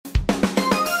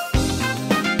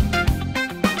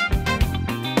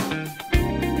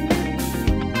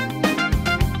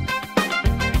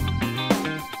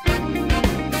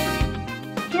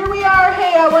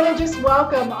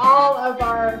welcome all of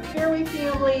our Fairway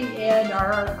family and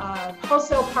our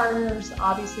wholesale partners.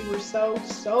 Obviously, we're so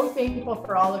thankful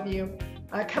for all of you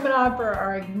coming on for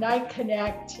our Ignite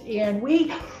Connect. And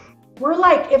we're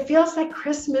like, it feels like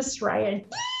Christmas, Ryan.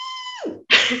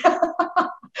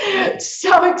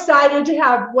 So excited to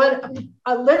have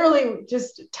literally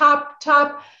just top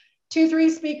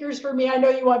 2-3 speakers for me. I know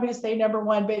you want me to say number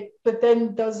one, but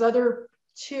then those other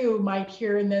two might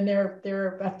hear and then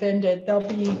they're offended. But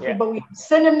we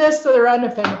send them this so they're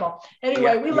unoffendable.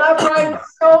 Anyway, we love Ryan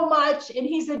so much, and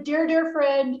he's a dear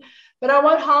friend. But I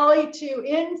want Holly to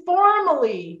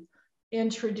informally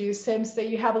introduce him so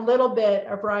you have a little bit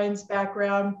of Ryan's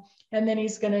background, and then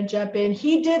he's going to jump in.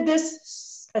 He did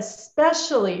this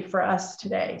especially for us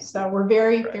today, so we're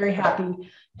very happy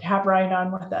to have Ryan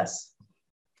on with us.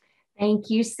 Thank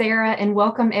you, Sarah, and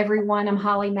welcome everyone. I'm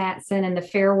Holly Matson in the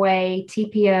Fairway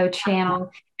TPO channel,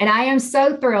 and I am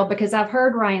so thrilled because I've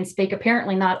heard Ryan speak,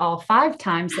 apparently not all 5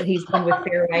 times that he's been with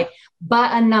Fairway,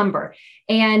 but a number.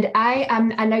 And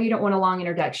I know you don't want a long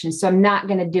introduction, so I'm not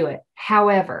going to do it.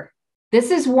 However, this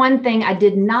is one thing I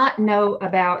did not know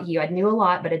about you. I knew a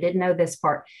lot, but I didn't know this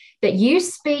part, that you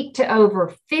speak to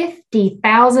over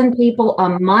 50,000 people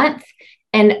a month.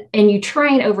 And you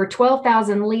train over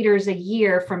 12,000 leaders a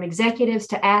year, from executives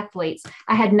to athletes.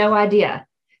 I had no idea.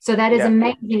 So that is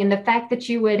amazing. And the fact that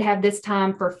you would have this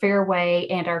time for Fairway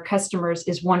and our customers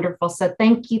is wonderful. So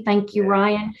thank you,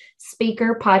 Ryan,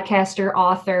 speaker, podcaster,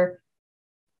 author,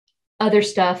 other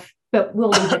stuff, but we'll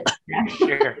leave it there.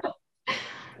 Sure.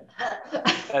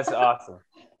 That's awesome.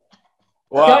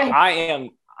 Well,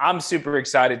 I'm super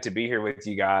excited to be here with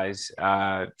you guys.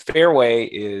 Fairway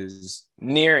is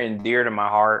near and dear to my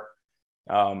heart.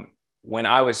 When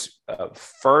I was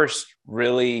first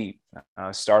really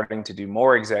starting to do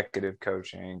more executive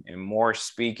coaching and more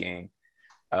speaking,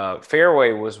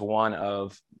 Fairway was one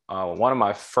of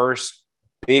my first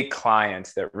big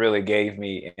clients that really gave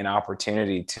me an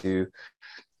opportunity to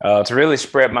really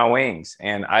spread my wings.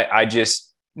 And I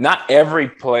just, not every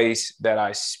place that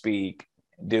I speak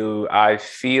do I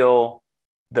feel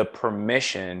the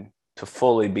permission to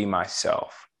fully be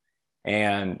myself.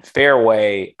 And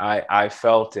Fairway, I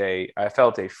felt a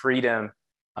freedom.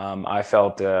 I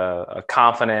felt a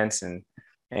confidence, and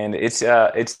it's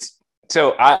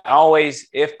so I always,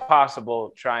 if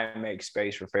possible, try and make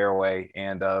space for Fairway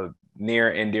and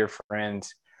near and dear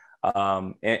friends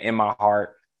in my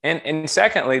heart. And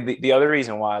secondly, the other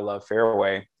reason why I love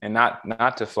Fairway, and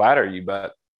not to flatter you,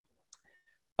 but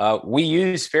we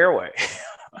use Fairway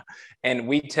and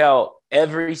we tell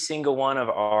every single one of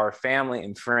our family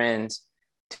and friends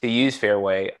to use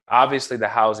Fairway. Obviously, the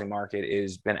housing market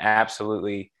has been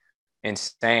absolutely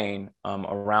insane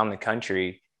around the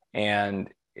country,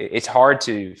 and it's hard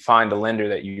to find a lender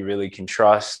that you really can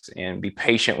trust and be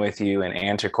patient with you and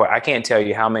answer questions. I can't tell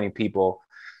you how many people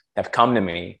have come to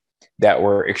me that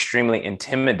were extremely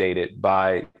intimidated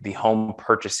by the home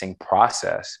purchasing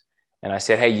process. And I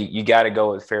said, hey, you got to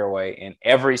go with Fairway. And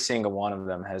every single one of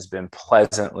them has been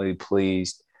pleasantly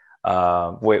pleased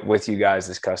with you guys'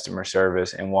 as customer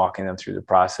service and walking them through the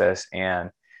process.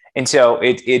 And so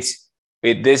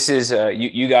this is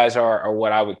you guys are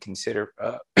what I would consider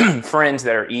friends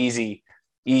that are easy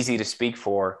to speak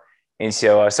for. And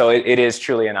so it is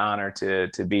truly an honor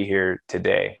to be here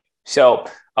today. So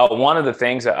one of the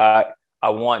things that I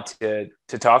want to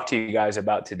talk to you guys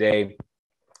about today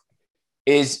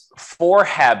is 4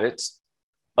 habits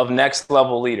of next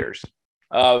level leaders.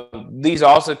 These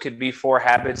also could be 4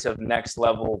 habits of next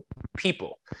level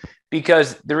people,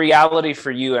 because the reality for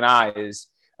you and I is,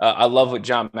 I love what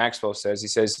John Maxwell says. He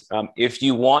says, if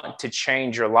you want to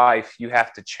change your life, you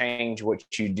have to change what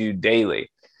you do daily.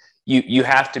 You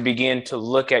have to begin to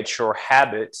look at your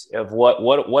habits of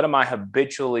what am I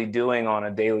habitually doing on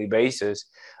a daily basis.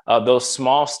 Those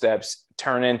small steps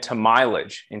turn into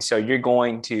mileage. And so you're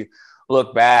going to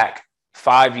look back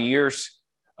 5 years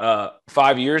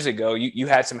ago, you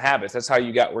had some habits. That's how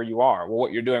you got where you are. Well,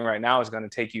 what you're doing right now is going to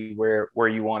take you where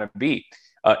you want to be.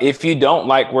 If you don't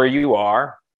like where you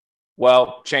are,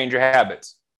 well, change your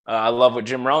habits. I love what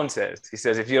Jim Rohn says. He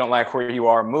says, if you don't like where you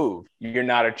are, move. You're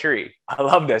not a tree. I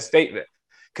love that statement,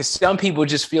 because some people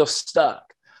just feel stuck.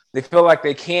 They feel like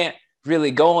they can't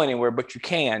really go anywhere, but you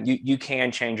can. You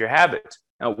can change your habits.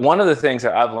 Now, one of the things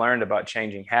that I've learned about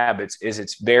changing habits is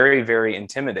it's very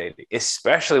intimidating,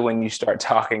 especially when you start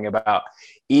talking about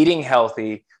eating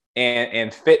healthy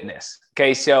and fitness.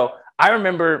 Okay, so I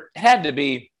remember it had to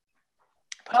be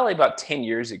probably about 10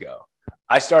 years ago.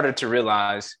 I started to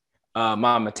realize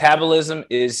my metabolism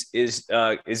is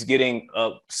getting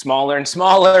smaller and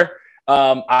smaller.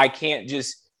 I can't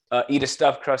just eat a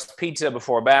stuffed crust pizza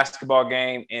before a basketball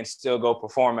game and still go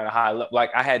perform at a high level.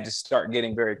 Like I had to start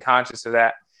getting very conscious of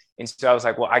that. And so I was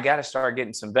like, well, I got to start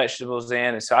getting some vegetables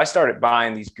in. And so I started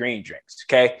buying these green drinks.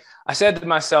 Okay. I said to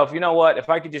myself, you know what? If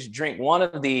I could just drink one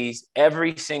of these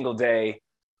every single day,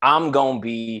 I'm going to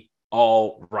be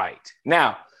all right.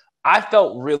 Now, I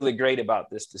felt really great about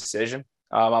this decision.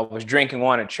 I was drinking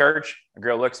one at church. A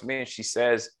girl looks at me and she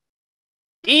says,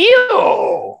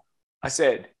 ew. I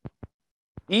said,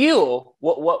 ew,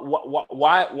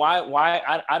 why?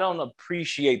 I don't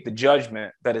appreciate the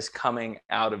judgment that is coming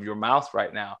out of your mouth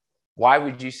right now. Why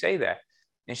would you say that?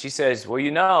 And she says, well,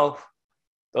 you know,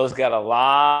 those got a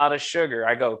lot of sugar.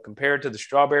 I go, compared to the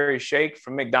strawberry shake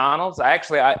from McDonald's. I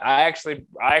actually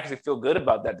feel good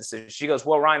about that decision. She goes,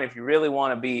 well, Ryan, if you really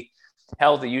want to be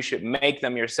healthy, you should make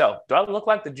them yourself. Do I look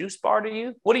like the juice bar to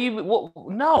you? What do you,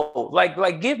 no,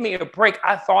 like give me a break.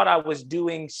 I thought I was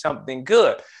doing something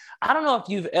good. I don't know if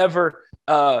you've ever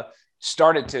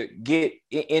started to get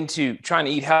into trying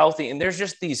to eat healthy, and there's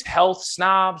just these health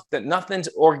snobs that nothing's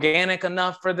organic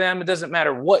enough for them. It doesn't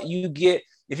matter what you get.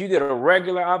 If you get a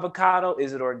regular avocado,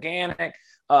 is it organic?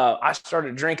 I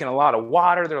started drinking a lot of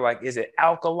water. They're like, is it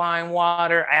alkaline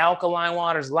water? Alkaline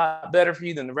water is a lot better for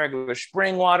you than the regular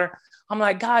spring water. I'm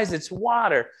like, guys, it's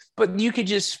water. But you could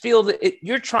just feel that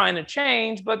you're trying to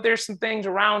change, but there's some things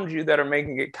around you that are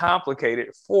making it complicated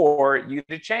for you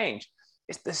to change.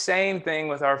 It's the same thing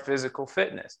with our physical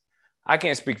fitness. I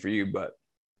can't speak for you, but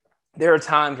there are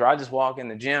times where I just walk in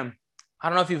the gym. I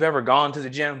don't know if you've ever gone to the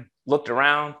gym, looked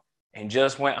around, and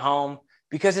just went home,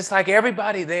 because it's like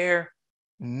everybody there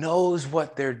knows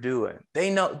what they're doing.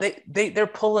 They know they're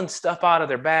pulling stuff out of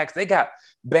their bags. They got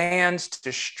bands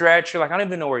to stretch. You're like, I don't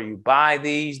even know where you buy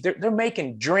these. They're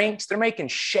making drinks. They're making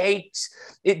shakes.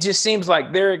 It just seems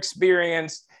like they're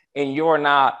experienced and you're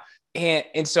not.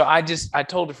 And so I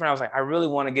told a friend, I was like, I really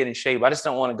want to get in shape. I just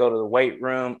don't want to go to the weight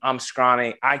room. I'm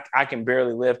scrawny. I can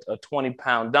barely lift a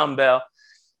 20-pound dumbbell.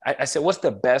 I said, what's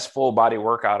the best full body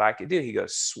workout I could do? He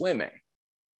goes, swimming.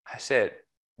 I said,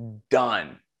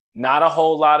 done. Not a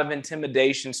whole lot of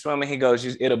intimidation swimming. He goes,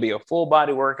 it'll be a full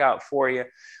body workout for you.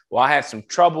 Well, I had some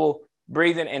trouble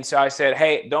breathing. And so I said,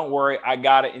 hey, don't worry, I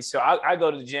got it. And so I go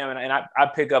to the gym and I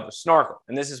pick up a snorkel.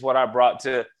 And this is what I brought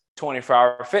to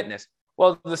 24-hour fitness.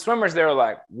 Well, the swimmers, they were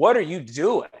like, what are you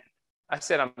doing? I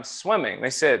said, I'm swimming.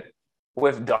 They said,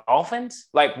 with dolphins?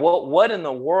 Like, what in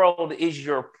the world is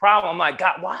your problem? I'm like,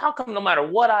 God, well, how come no matter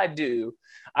what I do,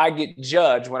 I get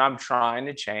judged when I'm trying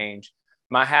to change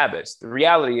my habits? The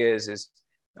reality is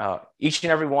each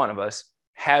and every one of us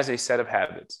has a set of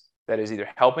habits that is either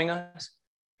helping us,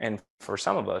 and for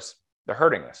some of us, they're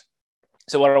hurting us.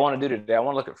 So what I want to do today, I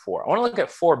want to look at four. I want to look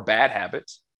at 4 bad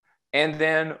habits, and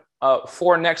then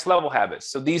 4 next level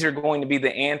habits. So these are going to be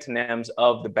the antonyms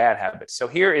of the bad habits. So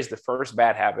here is the first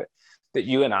bad habit that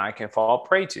you and I can fall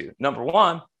prey to. Number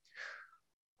 1,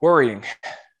 worrying.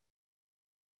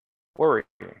 Worrying.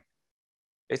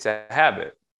 It's a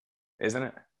habit, isn't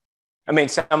it? I mean,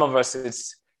 some of us,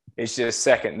 it's just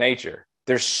second nature.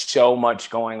 There's so much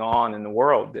going on in the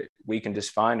world that we can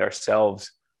just find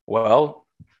ourselves, well,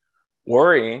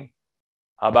 worrying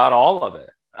about all of it.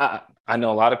 I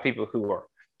know a lot of people who are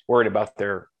worried about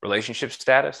their relationship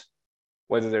status,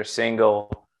 whether they're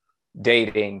single,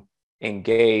 dating,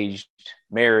 engaged,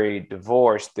 married,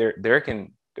 divorced. There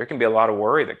can be a lot of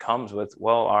worry that comes with,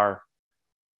 well, our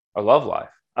love life.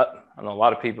 I know a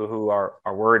lot of people who are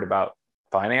worried about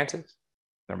finances,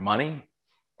 their money.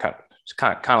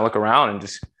 Kind of look around and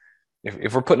just,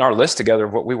 if we're putting our list together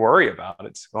of what we worry about,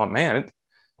 it's going, man.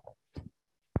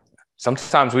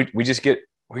 Sometimes we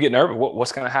get nervous.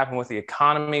 What's going to happen with the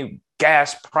economy,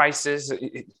 gas prices?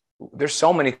 There's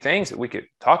so many things that we could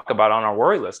talk about on our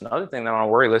worry list. Another thing that on our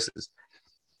worry list is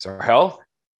our health.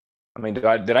 I mean, did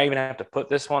I even have to put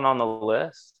this one on the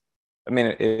list? I mean,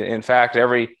 in fact,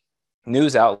 every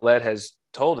news outlet has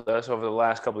told us over the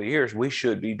last couple of years, we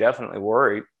should be definitely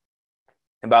worried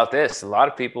about this. A lot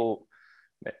of people,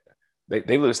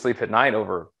 they lose sleep at night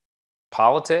over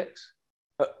politics.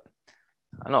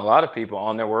 I know a lot of people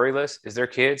on their worry list is their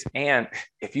kids. And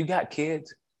if you got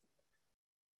kids,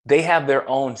 they have their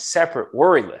own separate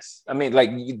worry list. I mean, like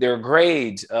their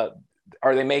grades,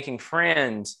 are they making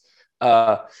friends?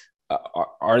 Do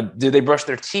they brush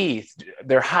their teeth,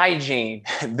 their hygiene,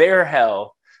 their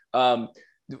health,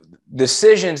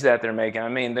 decisions that they're making? I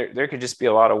mean, there could just be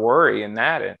a lot of worry in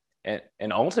that.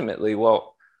 And ultimately,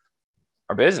 well,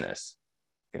 our business,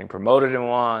 getting promoted in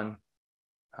one,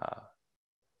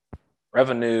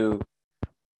 revenue,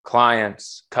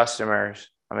 clients, customers.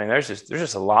 I mean, there's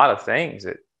just a lot of things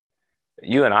that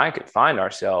you and I could find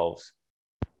ourselves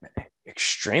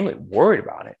extremely worried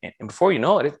about it. And before you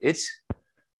know it,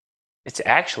 it's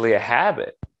actually a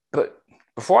habit. But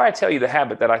before I tell you the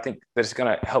habit that I think that's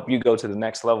going to help you go to the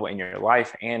next level in your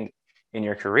life and in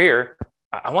your career,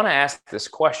 I want to ask this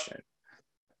question.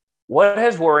 What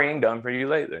has worrying done for you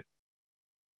lately?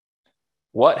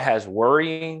 What has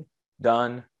worrying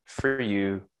done for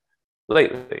you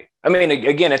lately? I mean,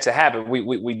 again, it's a habit.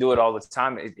 We do it all the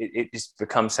time. It just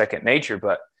becomes second nature,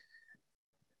 but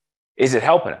is it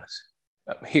helping us?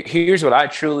 Here's what I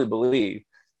truly believe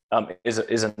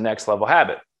is a next level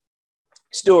habit.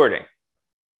 Stewarding.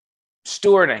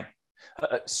 Stewarding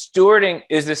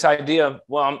is this idea of,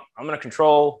 well, I'm going to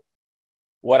control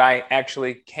what I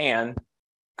actually can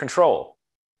control.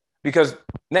 Because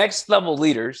next level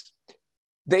leaders,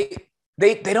 they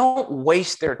don't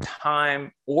waste their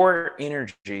time or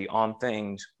energy on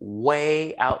things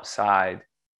way outside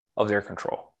of their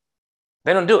control.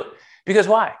 They don't do it. Because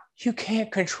why? You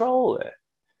can't control it.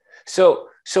 So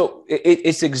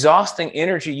it's exhausting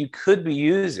energy you could be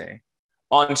using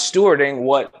on stewarding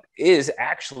what is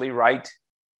actually right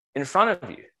in front of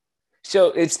you.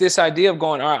 So it's this idea of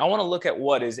going, all right, I want to look at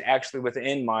what is actually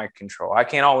within my control. I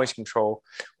can't always control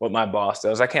what my boss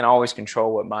does. I can't always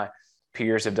control what my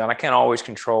peers have done. I can't always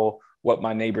control what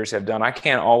my neighbors have done. I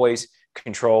can't always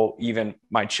control even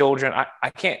my children. I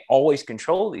can't always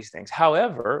control these things.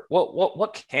 However,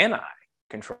 what can I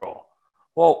control?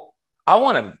 Well, I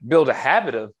want to build a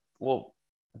habit of,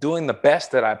 doing the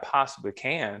best that I possibly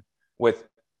can with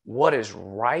what is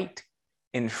right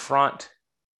in front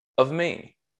of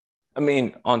me. I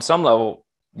mean, on some level,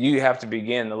 you have to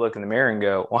begin to look in the mirror and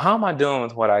go, well, how am I doing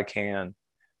with what I can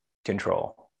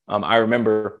control? I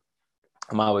remember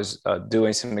I was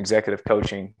doing some executive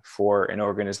coaching for an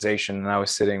organization, and I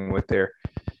was sitting with their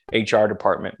HR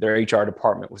department. Their HR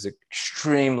department was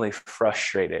extremely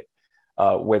frustrated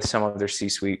with some of their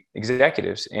C-suite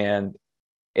executives. And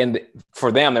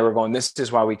for them, they were going, this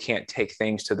is why we can't take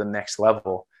things to the next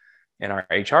level in our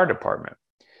HR department.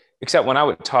 Except when I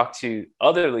would talk to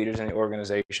other leaders in the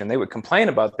organization, they would complain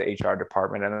about the HR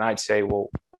department. And I'd say,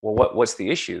 what's the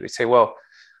issue? They'd say, well,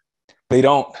 they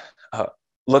don't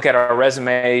look at our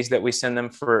resumes that we send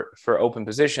them for open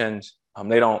positions.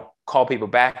 They don't call people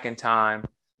back in time.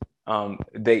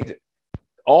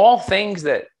 All things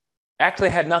that actually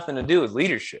had nothing to do with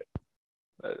leadership.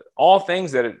 All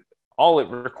things that all it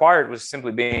required was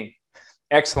simply being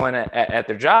excellent at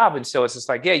their job. And so it's just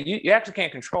like, yeah, you actually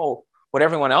can't control what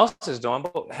everyone else is doing,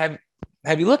 but have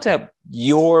you looked at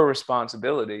your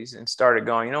responsibilities and started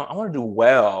going, I want to do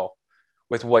well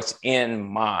with what's in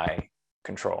my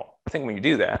control? I think when you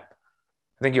do that,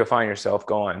 I think you'll find yourself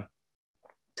going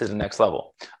to the next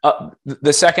level.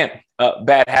 The second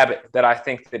bad habit that I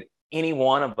think that any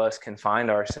one of us can find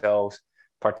ourselves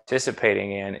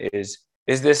participating in is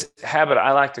this habit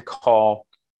I like to call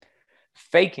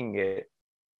faking it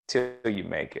till you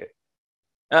make it.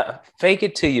 Fake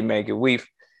it till you make it.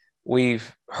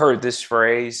 We've heard this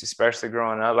phrase, especially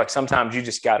growing up. Like sometimes you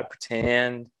just got to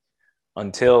pretend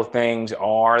until things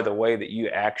are the way that you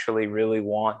actually really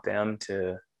want them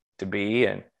to be.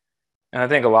 And I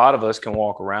think a lot of us can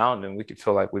walk around and we could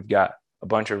feel like we've got a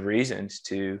bunch of reasons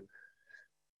to.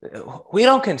 We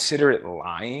don't consider it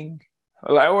lying.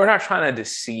 Like, we're not trying to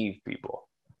deceive people,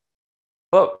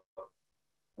 but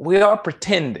we are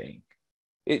pretending.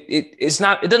 It's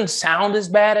not. It doesn't sound as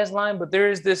bad as lying, but there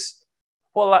is this.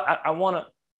 Well, I want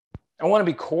to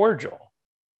be cordial.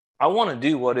 I want to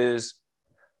do what is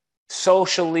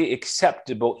socially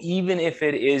acceptable, even if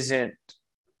it isn't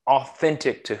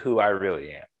authentic to who I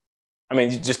really am. I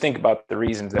mean, you just think about the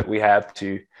reasons that we have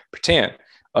to pretend.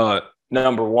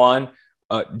 Number one,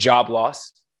 job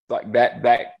loss, like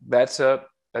that's a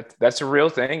real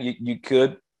thing. You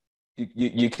could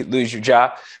lose your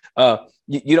job.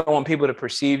 You don't want people to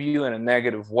perceive you in a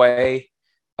negative way.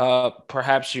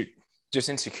 Perhaps you're just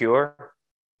insecure.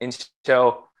 And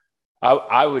so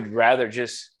I would rather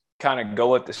just kind of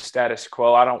go with the status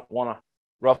quo. I don't want to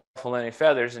ruffle any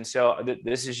feathers. And so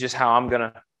this is just how I'm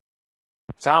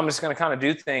just going to kind of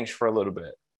do things for a little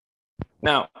bit.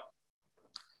 Now,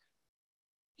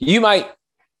 you might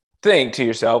think to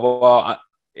yourself, well,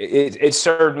 it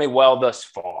served me well thus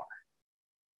far.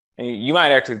 And you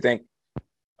might actually think,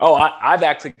 I've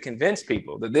actually convinced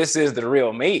people that this is the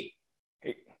real me.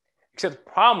 Except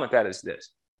the problem with that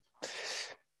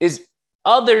is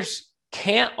others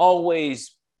can't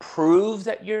always prove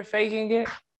that you're faking it,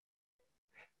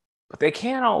 but they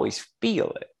can't always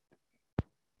feel it.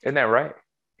 Isn't that right?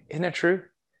 Isn't that true?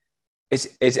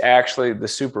 It's actually the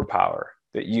superpower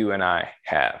that you and I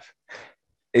have.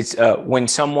 It's when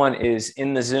someone is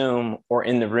in the Zoom or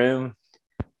in the room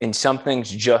and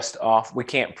something's just off. We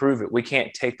can't prove it. We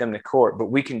can't take them to court, but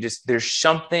we can just, there's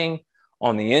something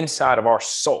on the inside of our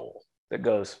soul that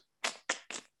goes,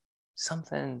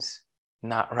 something's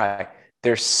not right.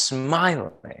 They're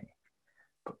smiling,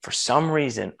 but for some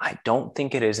reason, I don't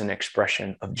think it is an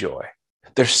expression of joy.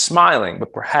 They're smiling,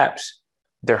 but perhaps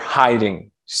they're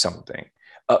hiding something.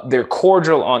 They're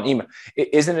cordial on email.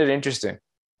 Isn't it interesting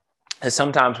that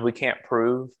sometimes we can't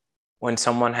prove when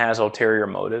someone has ulterior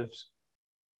motives,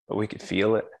 but we could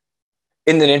feel it?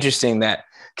 Isn't it interesting that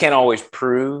can't always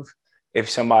prove if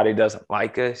somebody doesn't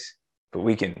like us, but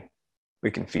we can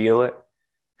feel it?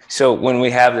 So when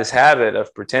we have this habit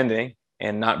of pretending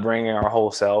and not bringing our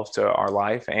whole selves to our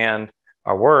life and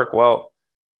our work, well,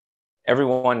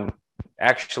 everyone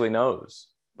actually knows,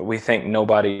 but we think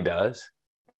nobody does.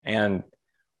 And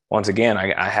once again,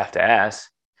 I have to ask,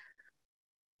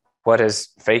 what has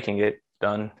faking it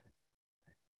done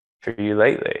for you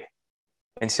lately?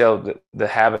 And so the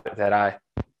habit that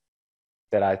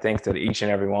I think that each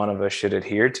and every one of us should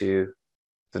adhere to,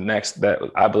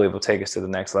 that I believe will take us to the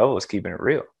next level, is keeping it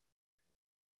real.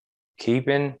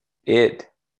 Keeping it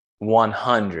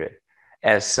 100,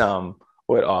 as some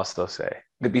would also say.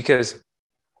 Because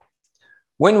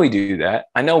when we do that,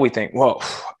 I know we think, well,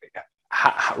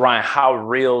 Ryan, how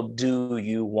real do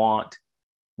you want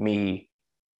me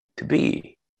to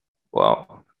be?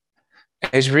 Well,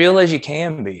 as real as you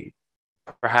can be,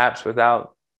 perhaps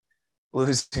without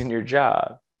losing your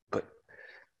job. But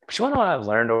you want to know what I've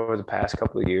learned over the past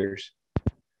couple of years?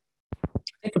 I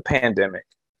think a pandemic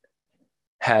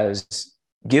has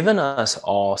given us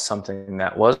all something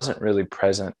that wasn't really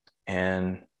present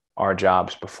in our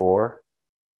jobs before,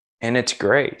 and it's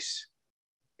grace.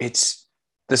 It's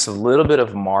this little bit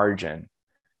of margin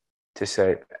to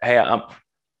say, hey, I'm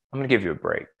going to give you a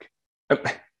break.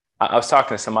 I was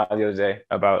talking to somebody the other day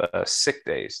about sick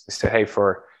days. They said, hey,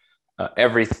 for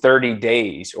every 30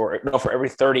 days, or no, for every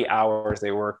 30 hours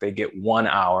they work, they get 1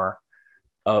 hour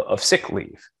of sick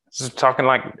leave. This is talking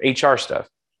like HR stuff.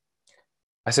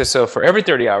 I said, so for every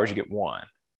 30 hours, you get one.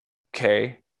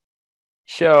 Okay.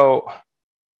 So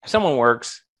if someone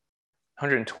works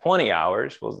 120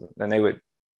 hours, well, then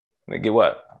they get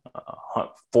what?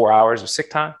 4 hours of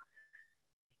sick time?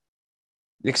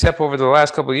 Except over the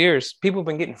last couple of years, people have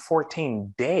been getting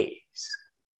 14 days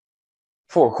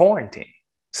for quarantine.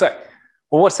 It's like,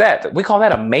 well, what's that? We call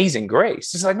that amazing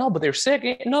grace. It's like, no, but they're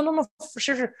sick. No, for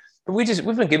sure. But we've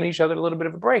been giving each other a little bit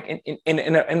of a break. And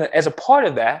as a part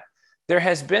of that, there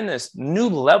has been this new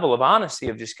level of honesty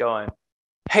of just going,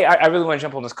 hey, I really want to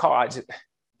jump on this call.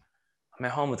 I'm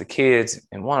at home with the kids,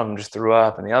 and one of them just threw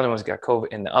up, and the other one's got COVID,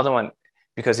 and the other one,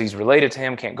 because he's related to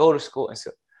him, can't go to school.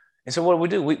 And so what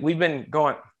do? We've been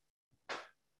going,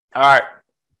 all right,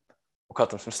 we'll cut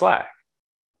them some slack.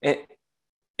 And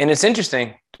it's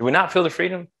interesting. Do we not feel the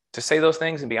freedom to say those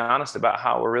things and be honest about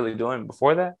how we're really doing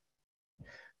before that?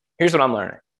 Here's what I'm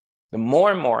learning. The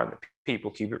more and more the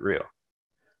people keep it real,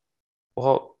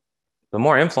 well, the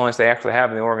more influence they actually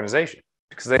have in the organization,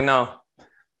 because they know,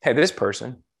 hey, this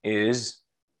person is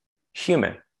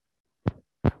human.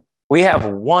 We have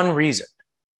one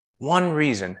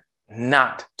reason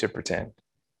not to pretend.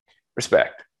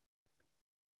 Respect.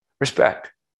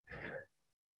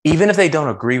 Even if they don't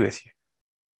agree with you,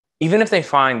 even if they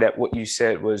find that what you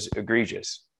said was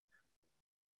egregious,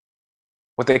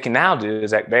 what they can now do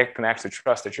is that they can actually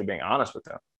trust that you're being honest with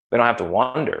them. They don't have to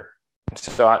wonder.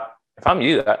 So if I'm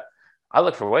you, I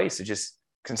look for ways to just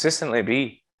consistently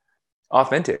be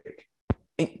authentic.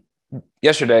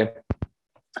 Yesterday,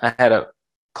 I had a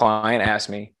client ask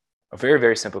me a very,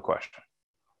 very simple question.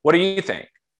 What do you think?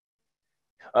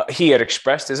 He had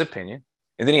expressed his opinion,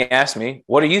 and then he asked me,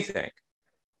 what do you think?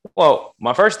 Well,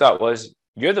 my first thought was,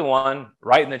 you're the one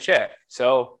writing the check.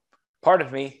 So part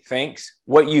of me thinks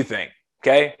what you think,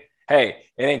 okay? Hey,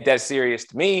 it ain't that serious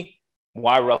to me.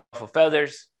 Why ruffle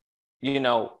feathers?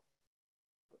 But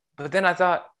then I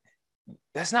thought,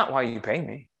 that's not why you pay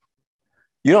me.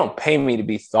 You don't pay me to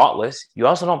be thoughtless. You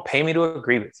also don't pay me to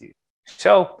agree with you.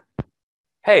 So,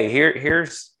 hey,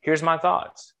 here's my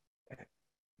thoughts.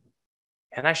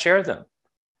 And I share them.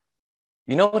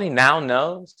 You know what he now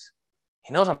knows?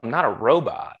 He knows I'm not a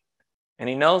robot. And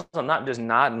he knows I'm not just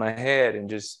nodding my head and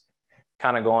just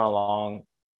kind of going along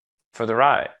for the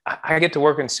ride. I get to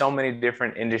work in so many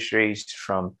different industries,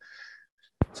 from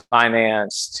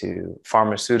finance to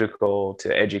pharmaceutical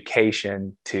to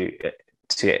education to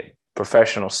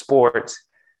professional sports.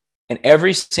 And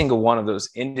every single one of those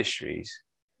industries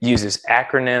uses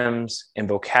acronyms and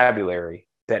vocabulary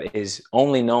that is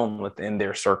only known within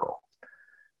their circle.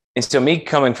 And so me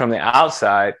coming from the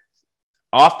outside,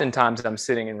 oftentimes I'm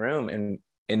sitting in room and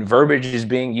and verbiage is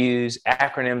being used,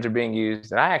 acronyms are being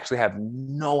used, that I actually have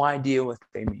no idea what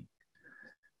they mean.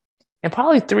 And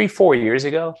probably 3-4 years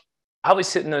ago, I would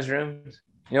sit in those rooms.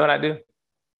 You know what I do?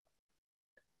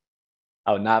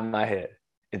 I would nod my head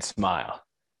and smile.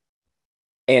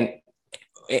 And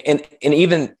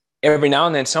even every now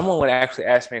and then, someone would actually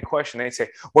ask me a question. They'd say,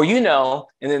 well, you know,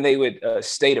 and then they would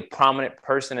state a prominent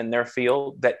person in their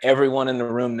field that everyone in the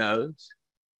room knows.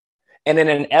 And in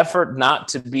an effort not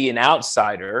to be an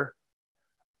outsider,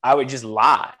 I would just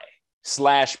lie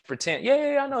 / pretend.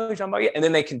 Yeah, I know who you're talking about. Yeah. And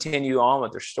then they continue on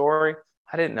with their story.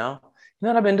 I didn't know. You know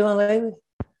what I've been doing lately?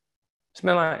 It's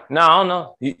been like, no, I don't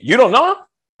know. You don't know them?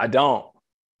 I don't.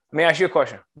 Let me ask you a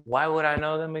question. Why would I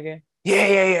know them again?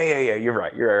 Yeah. You're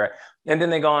right. And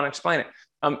then they go on and explain it.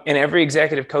 In every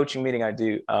executive coaching meeting I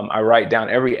do, I write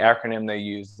down every acronym they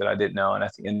use that I didn't know. And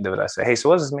at the end of it, I say, hey, so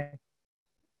what does this mean?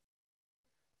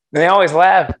 And they always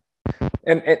laugh.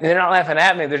 And they're not laughing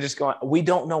at me. They're just going, we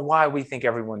don't know why we think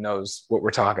everyone knows what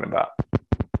we're talking about.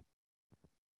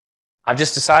 I've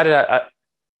just decided I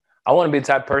want to be the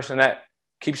type of person that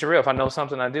keeps it real. If I know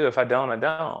something, I do. If I don't, I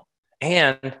don't.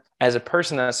 And as a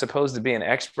person that's supposed to be an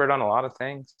expert on a lot of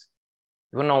things,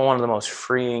 you want to know one of the most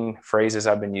freeing phrases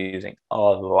I've been using a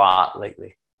lot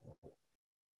lately?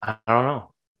 I don't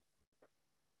know.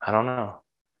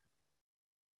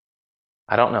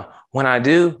 When I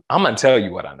do, I'm going to tell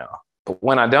you what I know. But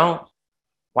when I don't,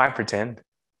 why pretend?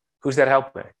 Who's that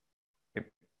helping?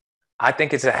 I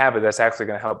think it's a habit that's actually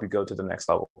going to help you go to the next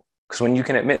level. Because when you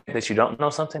can admit that you don't know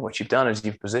something, what you've done is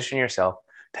you've positioned yourself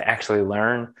to actually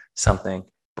learn something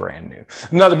brand new.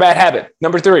 Another bad habit.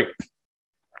 Number 3,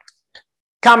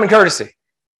 common courtesy.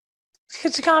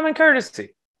 It's a common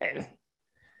courtesy.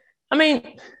 I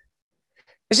mean,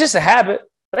 it's just a habit.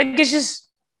 Like, it's just,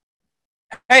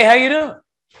 hey, how you doing?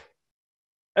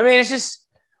 I mean,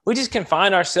 we just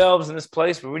confine ourselves in this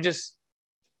place where it's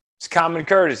common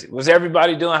courtesy. What's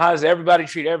everybody doing? How does everybody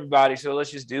treat everybody? So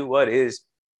let's just do what is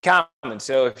common.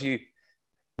 So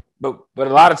but a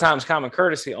lot of times common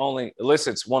courtesy only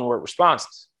elicits one-word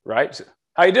responses, right? So,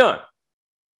 how you doing?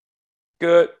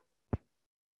 Good.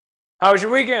 How was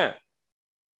your weekend?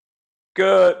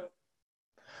 Good.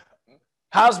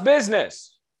 How's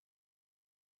business?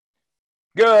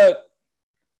 Good.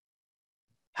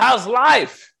 How's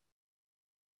life?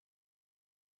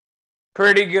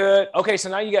 Pretty good. Okay, so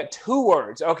now you got 2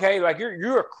 words, okay? Like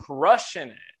you're crushing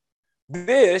it.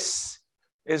 This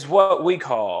is what we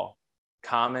call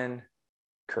common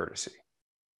courtesy.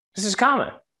 This is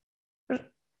common. I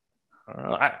don't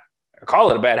know, I call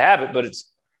it a bad habit, but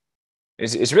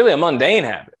it's really a mundane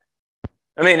habit.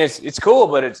 I mean, it's cool,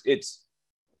 but it's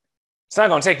not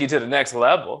going to take you to the next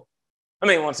level. I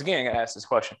mean, once again, I got to ask this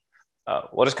question.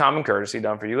 What has common courtesy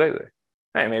done for you lately?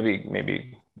 Hey,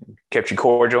 maybe kept you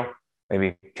cordial,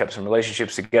 maybe kept some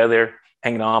relationships together,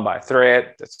 hanging on by a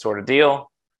thread, that sort of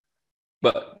deal.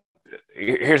 But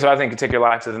here's what I think could take your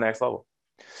life to the next level.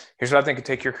 Here's what I think could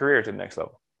take your career to the next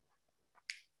level.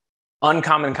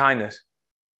 Uncommon kindness.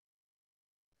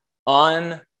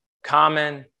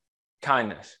 Uncommon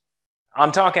kindness.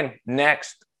 I'm talking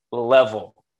next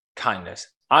level kindness.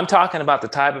 I'm talking about the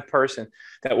type of person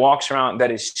that walks around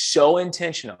that is so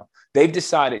intentional. They've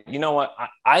decided, you know what?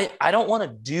 I don't want to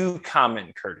do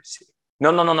common courtesy.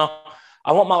 No.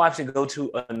 I want my life to go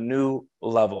to a new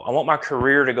level. I want my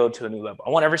career to go to a new level. I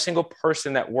want every single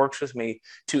person that works with me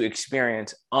to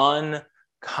experience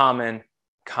uncommon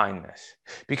kindness,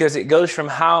 because it goes from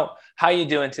how you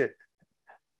doing to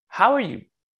how are you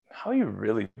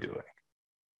really doing?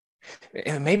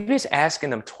 And maybe it's asking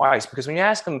them twice, because when you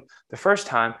ask them the first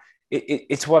time,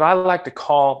 it's what I like to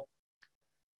call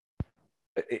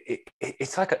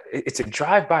it's a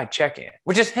drive-by check-in.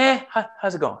 We're just, hey,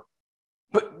 how's it going?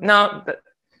 But no,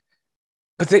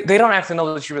 but they don't actually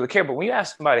know that you really care. But when you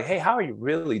ask somebody, hey, how are you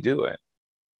really doing?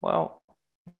 Well,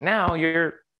 now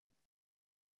you're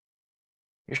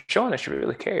showing that you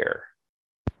really care.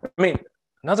 I mean,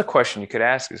 another question you could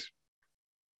ask is,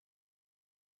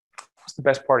 what's the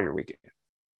best part of your weekend?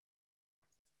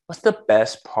 What's the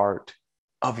best part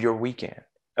of your weekend?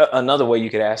 Another way you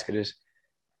could ask it is,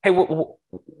 hey,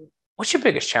 what's your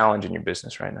biggest challenge in your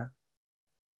business right now?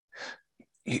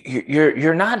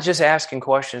 You're not just asking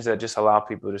questions that just allow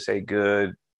people to say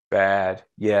good, bad,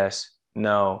 yes,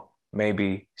 no,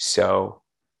 maybe, so.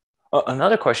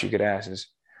 Another question you could ask is,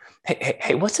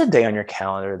 hey, what's a day on your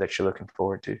calendar that you're looking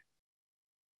forward to?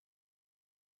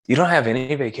 You don't have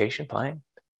any vacation planned?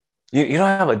 You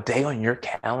don't have a day on your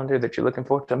calendar that you're looking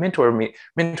forward to? A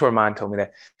mentor of mine told me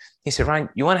that. He said, Ryan,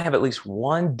 you want to have at least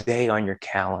one day on your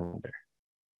calendar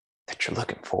that you're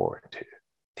looking forward to.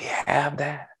 Do you have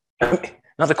that?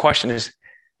 Another question is,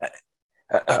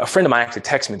 A friend of mine actually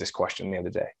texted me this question the other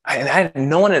day.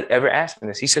 No one had ever asked me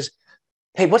this. He says,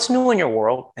 hey, what's new in your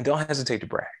world? And don't hesitate to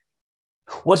brag.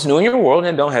 What's new in your world?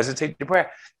 And don't hesitate to brag.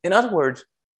 In other words,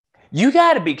 you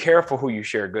got to be careful who you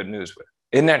share good news with.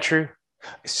 Isn't that true?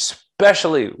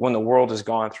 Especially when the world has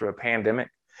gone through a pandemic,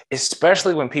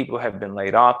 especially when people have been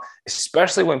laid off,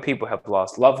 especially when people have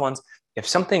lost loved ones. If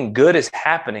something good is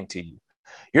happening to you,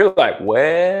 you're like,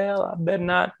 well, I better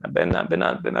not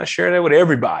share that with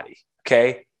everybody.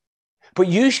 Okay. But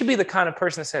you should be the kind of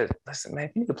person that says, listen, man,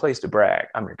 if you need a place to brag,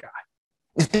 I'm your guy.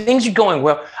 If things are going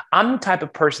well, I'm the type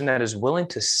of person that is willing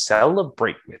to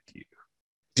celebrate with you.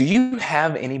 Do you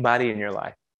have anybody in your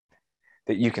life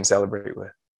that you can celebrate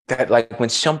with? That like when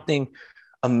something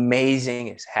amazing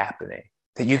is happening,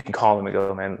 that you can call them and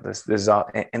go, man, this is all,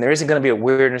 and there isn't going to be a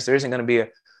weirdness. There isn't going to be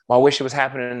well, I wish it was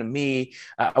happening to me.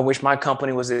 I wish my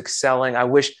company was excelling. I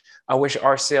wish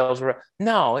our sales were.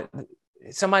 No,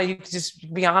 somebody you can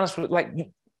just be honest with, like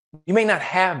you may not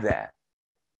have that.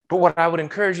 But what I would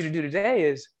encourage you to do today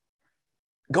is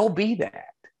go be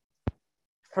that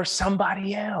for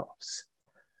somebody else.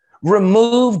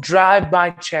 Remove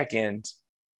drive-by check-ins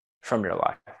from your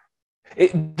life.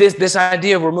 This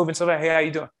idea of removing somebody, hey, how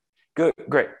you doing? Good,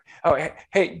 great. Oh,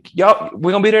 hey, y'all,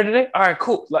 we're going to be there today? All right,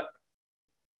 cool.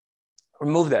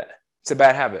 Remove that. It's a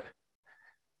bad habit.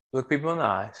 Look people in the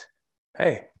eyes.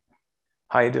 Hey,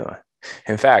 how you doing?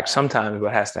 In fact, sometimes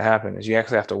what has to happen is you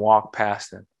actually have to walk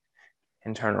past them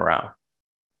and turn around.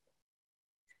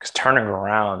 Because turning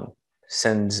around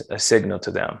sends a signal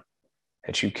to them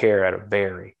that you care at a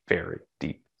very, very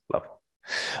deep level.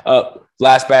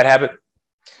 Last bad habit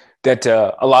that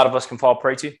a lot of us can fall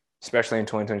prey to, especially in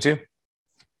 2022.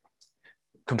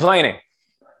 Complaining.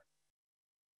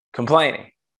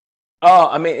 Oh,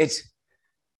 I mean,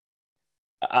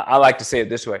 I like to say it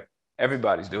this way.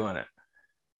 Everybody's doing it.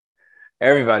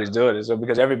 Everybody's doing it. So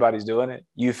because everybody's doing it,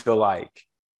 you feel like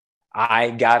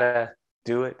I gotta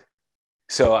do it.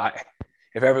 So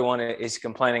if everyone is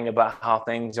complaining about how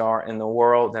things are in the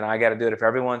world, then I gotta do it. If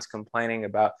everyone's complaining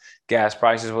about gas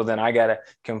prices, well, then I gotta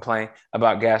complain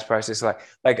about gas prices.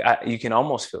 You can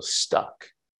almost feel stuck.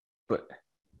 But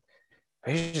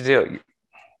here's the deal: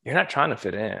 you're not trying to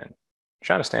fit in. You're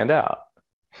trying to stand out.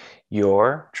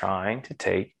 You're trying to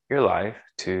take your life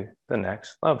to the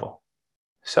next level.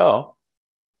 So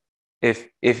if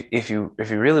you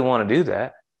really want to do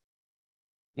that,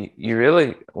 you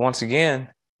really, once again,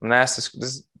 I'm going to ask this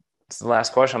is the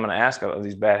last question I'm going to ask of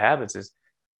these bad habits is,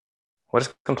 what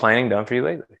has complaining done for you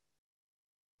lately?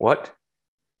 What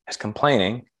has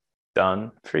complaining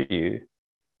done for you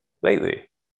lately?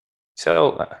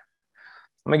 So I'm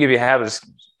going to give you a habit.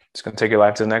 It's going to take your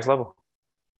life to the next level.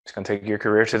 It's going to take your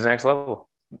career to the next level.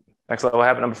 Next level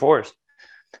habit number 4 is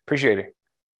appreciating.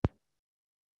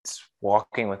 It's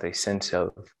walking with a sense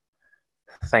of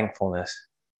thankfulness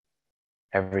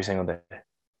every single day.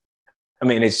 I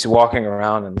mean, it's walking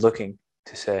around and looking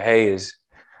to say, hey,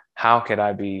 how could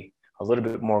I be a little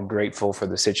bit more grateful for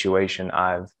the situation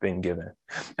I've been given?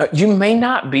 You may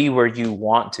not be where you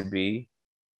want to be,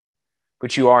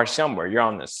 but you are somewhere. You're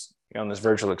on this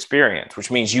virtual experience, which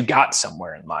means you got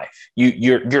somewhere in life.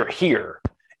 You're here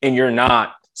and you're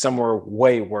not somewhere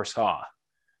way worse off.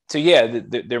 So yeah,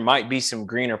 there might be some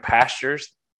greener pastures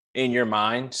in your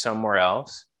mind somewhere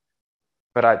else,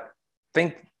 but I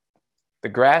think the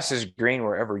grass is green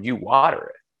wherever you water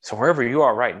it. So wherever you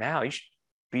are right now, you should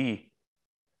be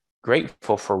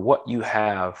grateful for what you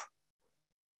have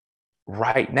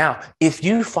right now. If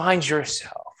you find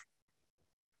yourself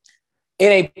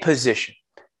in a position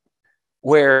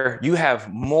where you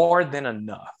have more than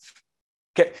enough,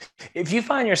 okay, if you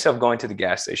find yourself going to the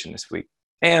gas station this week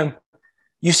and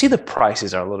you see the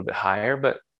prices are a little bit higher,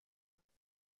 but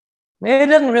it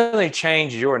doesn't really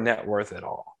change your net worth at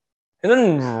all. It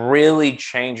doesn't really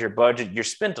change your budget. You're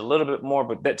spent a little bit more,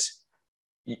 but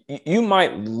you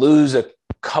might lose a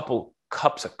couple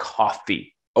cups of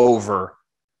coffee over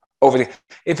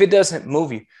if it doesn't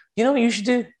move you. You know what you should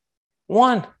do?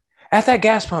 One, at that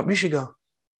gas pump, you should go,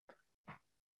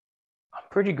 I'm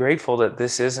pretty grateful that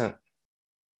this isn't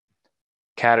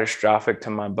catastrophic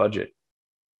to my budget.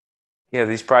 Yeah,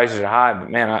 these prices are high,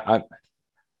 but man,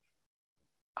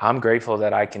 I'm grateful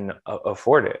that I can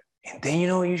afford it. And then you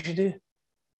know what you should do?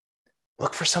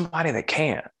 Look for somebody that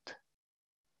can't.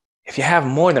 If you have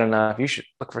more than enough, you should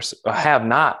look for a have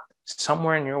not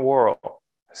somewhere in your world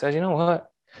that says, you know what?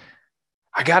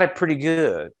 I got it pretty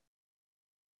good.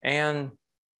 And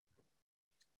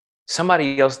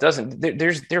somebody else doesn't.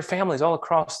 There are families all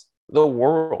across the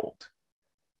world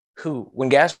who, when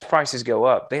gas prices go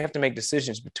up, they have to make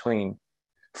decisions between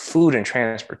food and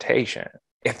transportation.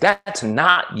 If that's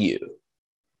not you,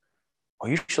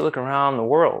 well, you should look around the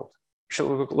world. You should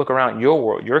look around your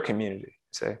world, your community,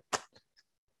 and say,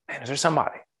 man, is there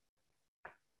somebody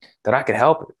that I could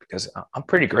help with? Because I'm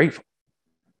pretty grateful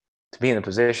to be in the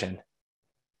position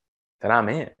that I'm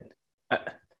in.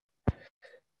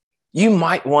 You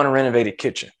might want to renovate a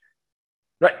kitchen,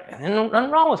 right? And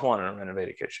nothing wrong with wanting to renovate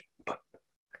a kitchen. But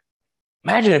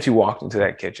imagine if you walked into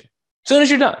that kitchen. As soon as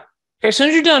you're done, okay, as soon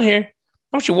as you're done here,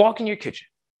 why don't you walk in your kitchen?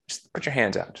 Just put your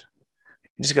hands out.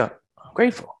 You just go, I'm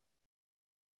grateful.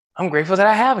 I'm grateful that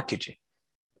I have a kitchen.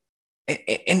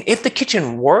 And if the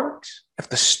kitchen works, if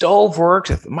the stove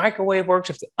works, if the microwave works,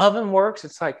 if the oven works,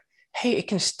 it's like, hey, it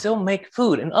can still make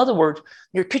food. In other words,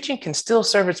 your kitchen can still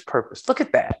serve its purpose. Look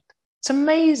at that. It's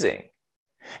amazing.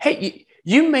 Hey,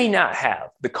 you may not have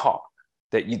the car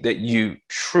that you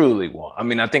truly want. I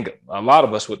mean, I think a lot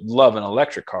of us would love an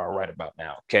electric car right about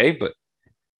now, okay? But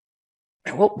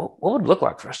man, what would it look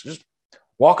like for us to just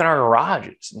walk in our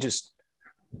garages and just,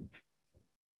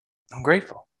 I'm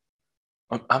grateful.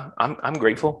 I'm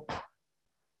grateful.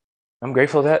 I'm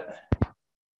grateful that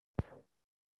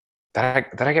I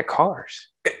get cars.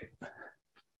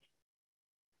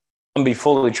 I'm gonna be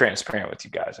fully transparent with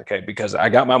you guys, okay? Because I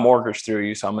got my mortgage through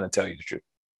you, so I'm gonna tell you the truth.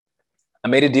 I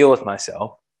made a deal with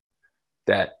myself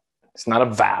that it's not a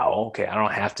vow, okay? I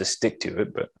don't have to stick to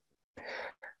it, but I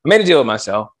made a deal with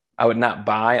myself. I would not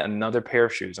buy another pair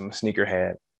of shoes. I'm a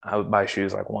sneakerhead. I would buy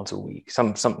shoes like once a week,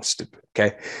 something stupid,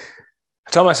 okay? I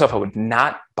told myself I would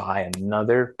not buy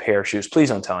another pair of shoes. Please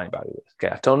don't tell anybody this,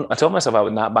 okay? I told myself I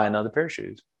would not buy another pair of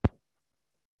shoes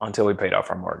until we paid off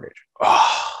our mortgage.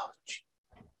 Oh,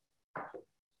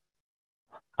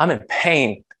 I'm in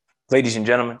pain, ladies and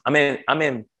gentlemen. I'm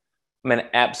in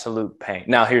absolute pain.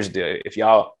 Now, here's the deal. If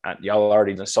y'all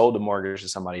already sold the mortgage to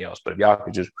somebody else, but if y'all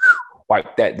could just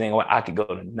wipe that thing away, I could go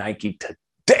to Nike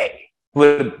today.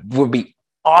 Would be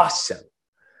awesome.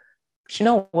 But you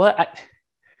know what?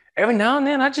 Every now and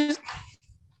then I just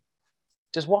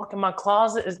walk in my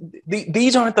closet.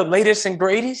 These aren't the latest and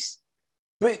greatest,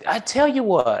 but I tell you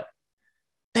what,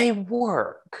 they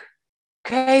work.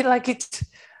 Okay, like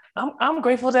I'm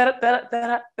grateful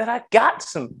that I got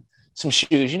some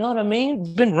shoes. You know what I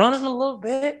mean? Been running a little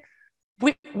bit.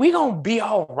 We gonna be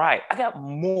all right. I got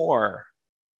more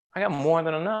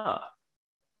than enough.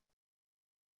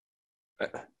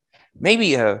 Maybe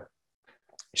your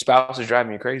spouse is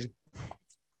driving you crazy.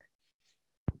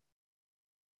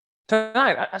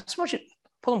 Tonight, I just want you to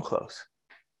pull them close.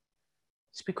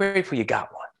 Just be grateful you got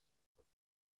one.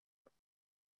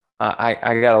 I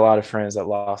got a lot of friends that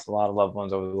lost a lot of loved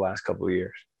ones over the last couple of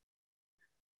years.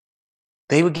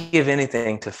 They would give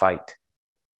anything to fight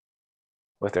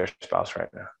with their spouse right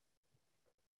now.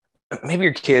 Maybe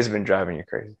your kids have been driving you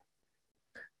crazy.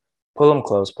 Pull them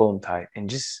close, pull them tight, and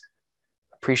just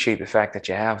appreciate the fact that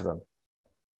you have them.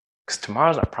 Because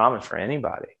tomorrow's not promised for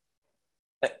anybody.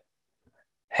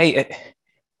 Hey,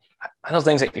 I know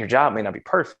things at your job may not be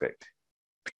perfect,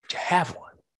 but you have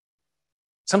one.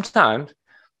 Sometimes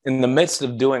in the midst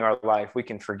of doing our life, we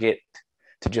can forget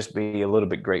to just be a little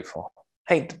bit grateful.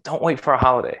 Hey, don't wait for a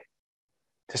holiday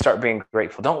to start being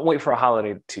grateful. Don't wait for a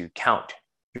holiday to count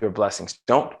your blessings.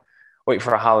 Don't wait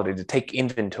for a holiday to take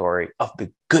inventory of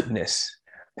the goodness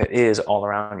that is all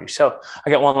around you. So I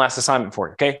got one last assignment for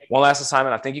you, okay? One last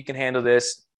assignment. I think you can handle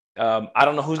this. I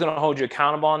don't know who's going to hold you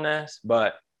accountable on this,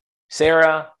 but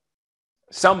Sarah,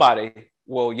 somebody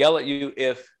will yell at you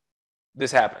if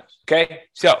this happens. Okay.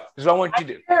 So this is what I want you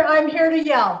to do. I'm here to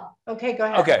yell. Okay, go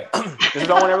ahead. Okay. This is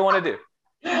what I want everyone to do.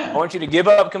 I want you to give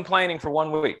up complaining for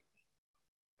 1 week.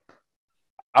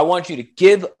 I want you to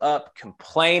give up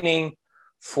complaining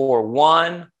for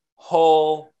 1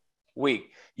 whole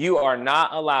week. You are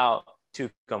not allowed to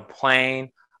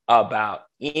complain about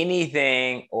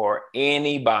anything or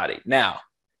anybody. Now,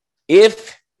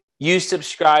 if you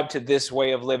subscribe to this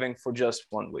way of living for just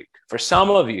 1 week, for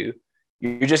some of you,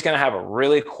 you're just going to have a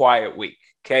really quiet week.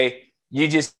 Okay. You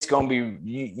just going to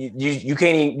be, you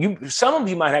can't even, some of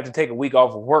you might have to take a week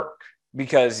off of work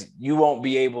because you won't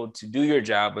be able to do your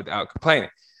job without complaining.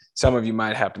 Some of you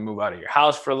might have to move out of your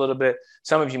house for a little bit.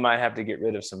 Some of you might have to get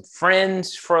rid of some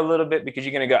friends for a little bit because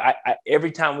you're going to go,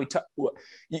 every time we talk,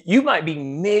 you might be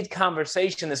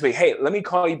mid-conversation this week. Hey, let me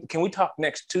call you. Can we talk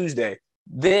next Tuesday?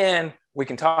 Then we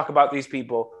can talk about these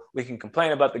people. We can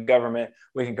complain about the government.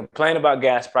 We can complain about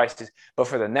gas prices. But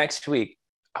for the next week,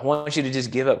 I want you to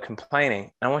just give up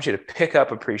complaining. I want you to pick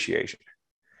up appreciation.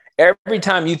 Every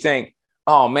time you think,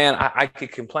 oh man, I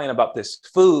could complain about this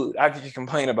food. I could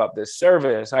complain about this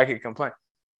service. I could complain,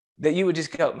 that you would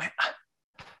just go, man,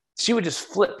 she would just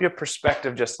flip your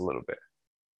perspective just a little bit.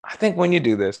 I think when you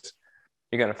do this,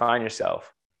 you're going to find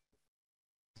yourself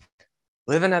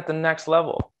living at the next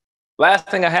level. Last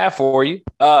thing I have for you,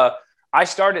 I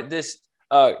started this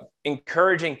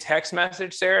encouraging text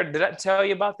message. Sarah, did I tell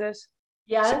you about this?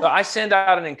 Yes. So I send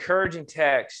out an encouraging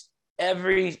text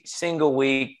every single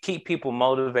week, keep people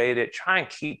motivated, try and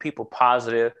keep people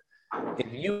positive.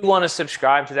 If you want to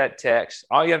subscribe to that text,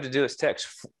 all you have to do is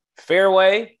text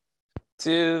Fairway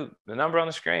to the number on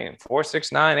the screen,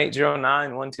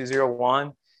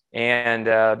 469-809-1201. And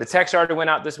the text already went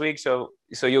out this week. So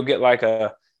you'll get like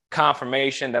a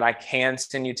confirmation that I can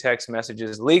send you text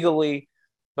messages legally,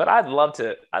 but I'd love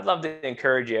to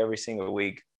encourage you every single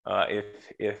week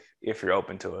if you're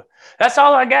open to it. That's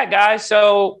all I got, guys.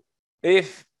 So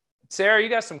if Sarah, you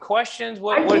got some questions,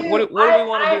 what do we want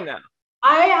to do now?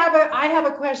 I have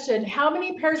a question. How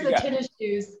many pairs of tennis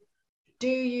shoes do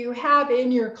you have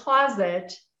in your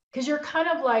closet? Because you're kind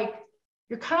of like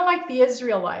the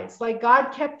Israelites. Like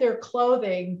God kept their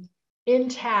clothing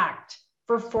intact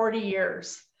for 40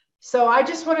 years. So I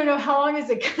just want to know, how long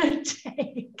is it going to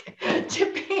take to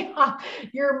pay off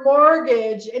your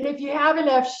mortgage? And if you have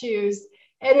enough shoes,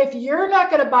 and if you're not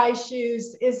going to buy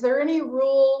shoes, is there any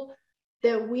rule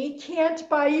that we can't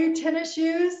buy you tennis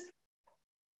shoes?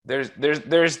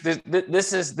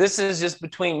 This is just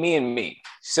between me and me.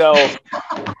 So,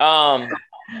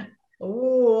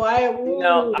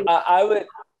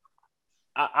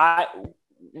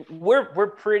 we're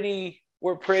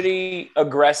pretty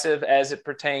aggressive as it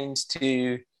pertains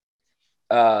to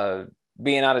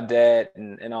being out of debt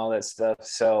and all that stuff.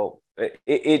 So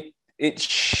it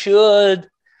should,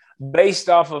 based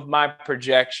off of my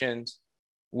projections,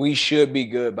 we should be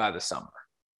good by the summer.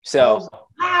 So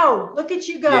wow, look at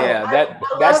you go. Yeah,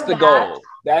 that's the goal.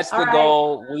 That's the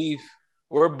goal.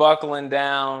 We're buckling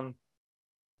down.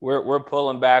 We're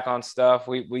pulling back on stuff.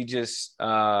 We just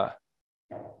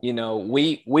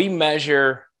we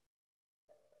measure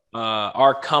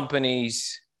our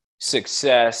company's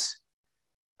success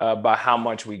by how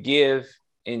much we give.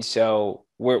 And so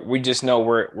we just know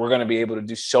we're going to be able to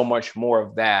do so much more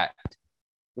of that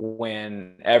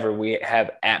whenever we don't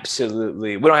have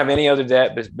any other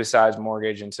debt besides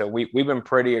mortgage. And so we've been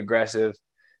pretty aggressive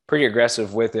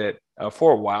with it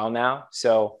for a while now.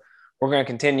 So we're going to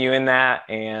continue in that.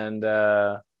 And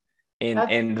the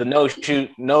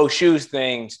no shoes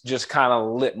things just kind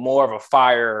of lit more of a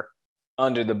fire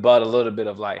under the butt, a little bit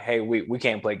of like, hey, we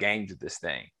can't play games with this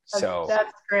thing. So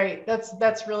that's great.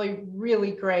 That's really,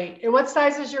 really great. And what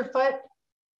size is your foot?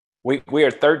 We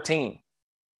are 13.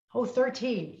 Oh,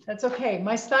 13. That's okay.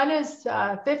 My son is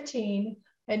 15,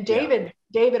 and David,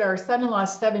 our son-in-law,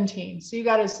 is 17. So you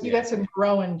got some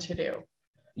growing to do.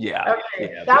 Yeah.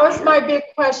 Okay. Yeah, that was my big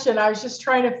question. I was just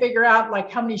trying to figure out like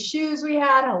how many shoes we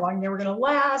had, how long they were going to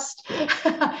last.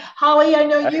 Holly, I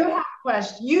know you have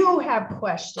questions. You have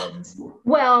questions.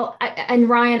 Well, and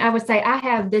Ryan, I would say I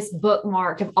have this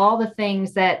bookmarked of all the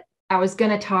things that I was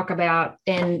going to talk about,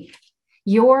 and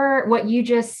what you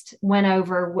just went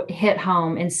over hit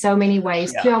home in so many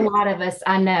ways to a lot of us,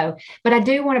 I know. But I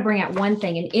do want to bring out one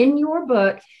thing. And in your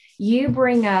book, you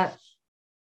bring up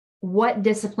what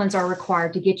disciplines are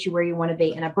required to get you where you want to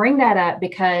be. And I bring that up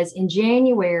because in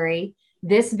January,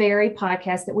 this very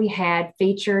podcast that we had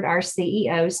featured our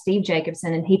CEO, Steve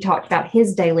Jacobson, and he talked about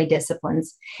his daily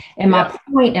disciplines. And my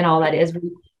point in all that is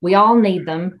we all need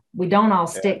them. We don't all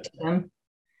stick to them,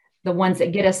 the ones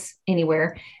that get us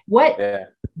anywhere. What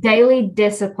daily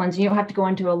disciplines, you don't have to go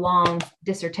into a long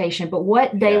dissertation, but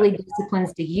what daily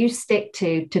disciplines do you stick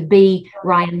to be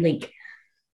Ryan Leak?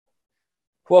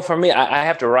 Well, for me, I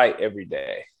have to write every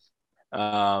day.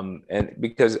 And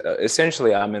because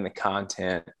essentially I'm in the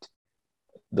content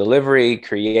delivery,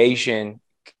 creation,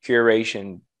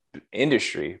 curation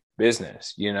industry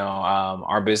business.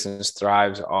 Our business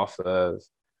thrives off of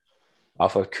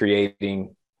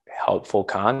creating helpful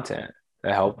content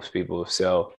that helps people.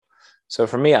 So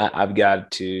for me, I've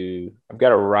got to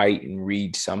write and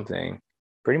read something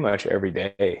pretty much every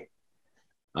day.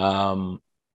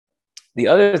 The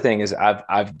other thing is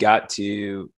I've got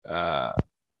to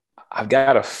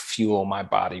fuel my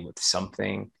body with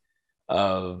something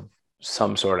of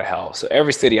some sort of health. So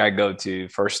every city I go to,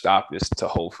 first stop is to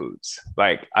Whole Foods.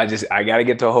 Like I got to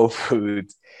get to Whole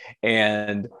Foods,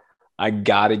 and I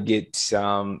got to get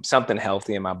something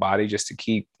healthy in my body just to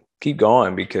keep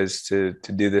going, because to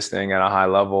do this thing at a high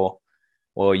level,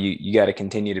 well, you got to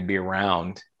continue to be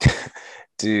around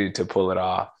to pull it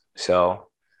off. So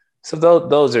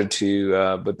those are two,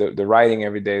 but the writing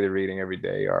every day, the reading every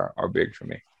day are big for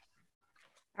me.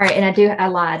 All right. And I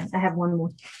lied. I have one more.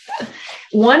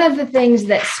 One of the things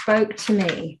that spoke to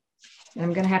me, and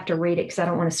I'm going to have to read it because I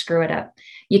don't want to screw it up.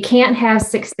 You can't have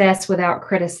success without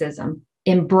criticism.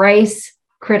 Embrace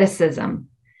criticism.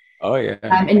 Oh, yeah.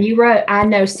 And you wrote, I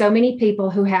know so many people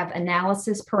who have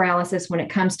analysis paralysis when it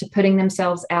comes to putting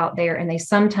themselves out there, and they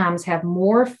sometimes have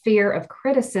more fear of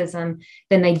criticism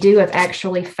than they do of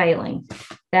actually failing.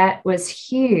 That was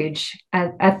huge.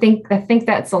 I think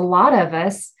that's a lot of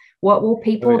us. What will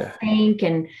people think?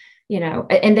 And,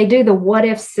 and they do the what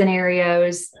if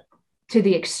scenarios to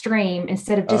the extreme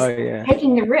instead of just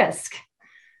taking the risk.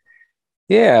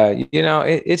 Yeah.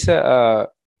 It's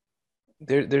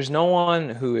there's no one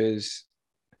who is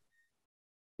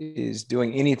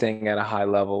doing anything at a high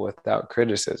level without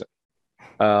criticism.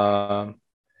 And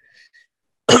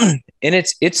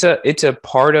it's a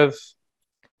part of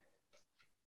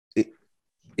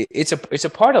it's a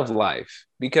part of life,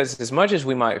 because as much as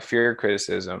we might fear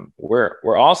criticism,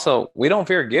 we don't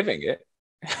fear giving it.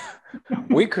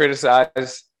 We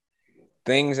criticize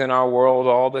things in our world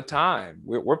all the time.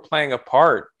 We're playing a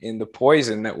part in the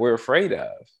poison that we're afraid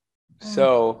of.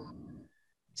 So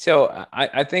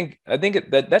I think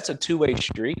that's a two-way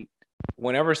street.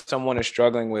 Whenever someone is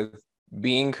struggling with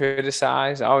being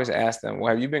criticized, I always ask them,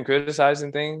 well, have you been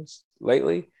criticizing things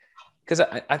lately? Because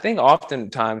I think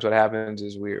oftentimes what happens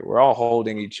is we're all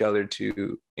holding each other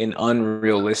to an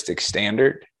unrealistic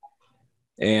standard.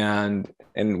 And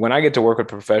when I get to work with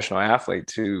professional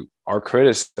athletes who are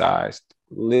criticized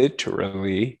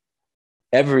literally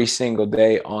every single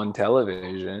day on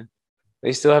television,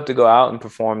 they still have to go out and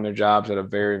perform their jobs at a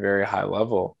very, very high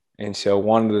level. And so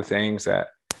one of the things that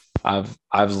I've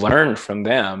learned from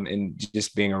them and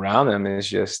just being around them is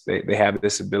just they have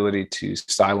this ability to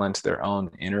silence their own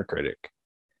inner critic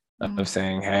of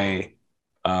saying, hey,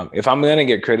 if I'm going to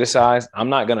get criticized, I'm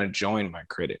not going to join my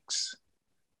critics.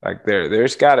 Like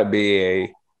there's got to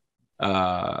be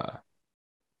none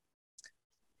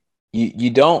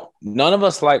of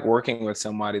us like working with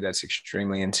somebody that's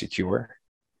extremely insecure.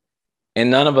 And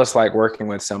none of us like working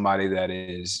with somebody that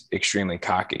is extremely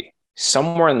cocky.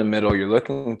 Somewhere in the middle, you're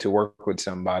looking to work with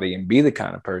somebody and be the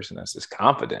kind of person that's just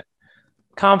confident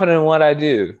in what I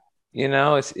do.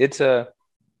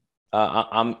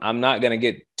 I'm not going to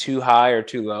get too high or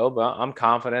too low, but I'm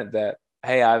confident that,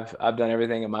 hey, I've done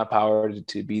everything in my power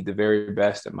to be the very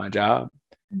best at my job.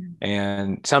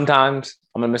 And sometimes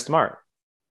I'm going to miss the mark.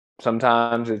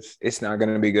 Sometimes it's not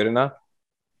going to be good enough.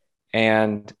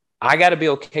 And I got to be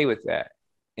okay with that.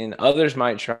 And others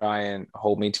might try and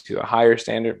hold me to a higher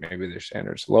standard. Maybe their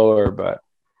standard's lower, but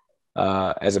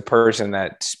as a person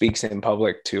that speaks in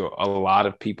public to a lot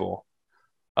of people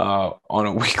on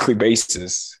a weekly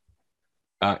basis,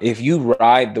 if you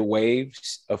ride the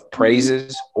waves of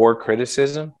praises or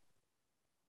criticism,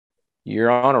 you're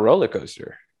on a roller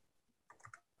coaster.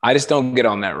 I just don't get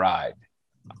on that ride.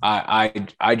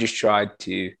 I just try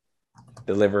to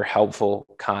deliver helpful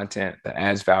content that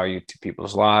adds value to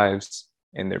people's lives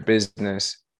and their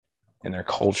business and their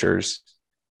cultures.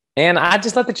 And I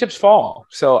just let the chips fall.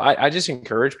 So I just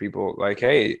encourage people like,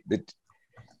 hey, the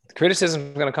criticism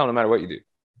is going to come no matter what you do.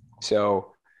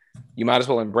 So you might as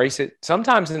well embrace it.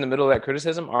 Sometimes in the middle of that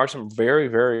criticism are some very,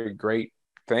 very great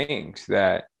things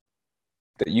that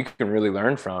you can really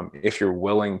learn from if you're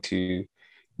willing to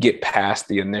get past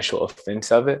the initial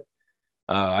offense of it.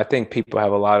 I think people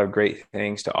have a lot of great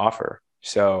things to offer.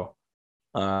 So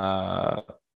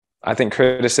I think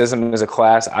criticism is a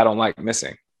class I don't like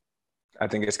missing. I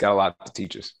think it's got a lot to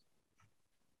teach us.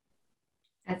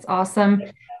 That's awesome.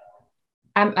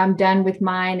 I'm done with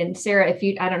mine. And Sarah,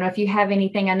 I don't know if you have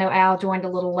anything. I know Al joined a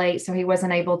little late, so he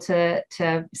wasn't able to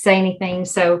say anything.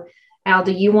 So Al,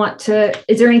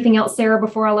 is there anything else, Sarah,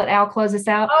 before I let Al close us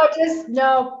out?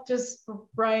 Oh, just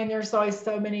Brian, there's always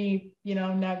so many,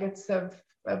 nuggets of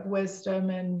wisdom,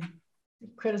 and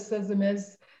criticism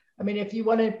is, if you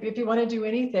want to do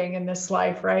anything in this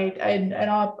life, right. And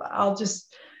I'll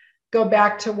just go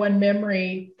back to one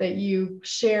memory that you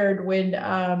shared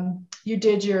when you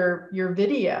did your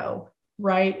video,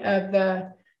 right,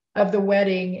 of the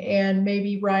wedding. And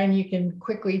maybe Ryan, you can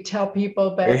quickly tell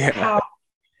people, but how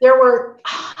there were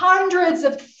hundreds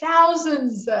of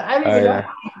thousands. I don't even know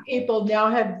how many people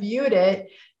now have viewed it.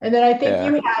 And then I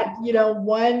think you had,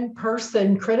 one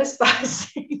person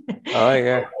criticizing. Oh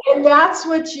yeah. And that's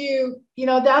what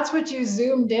that's what you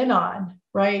zoomed in on,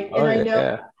 right? And I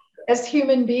know as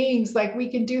human beings, like, we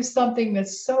can do something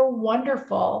that's so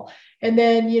wonderful. And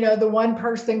then, the one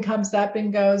person comes up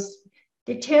and goes,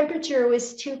 the temperature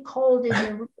was too cold in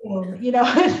the room,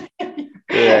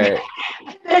 Right.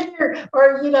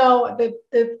 or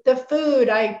the food.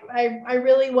 I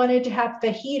really wanted to have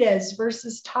fajitas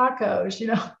versus tacos.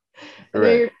 And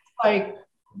they're like,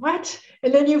 what?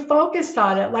 And then you focus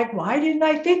on it, like, why didn't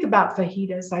I think about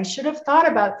fajitas? I should have thought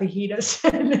about fajitas.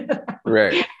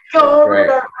 Right. go over in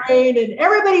our brain, and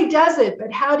everybody does it.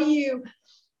 But how do you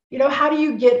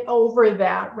get over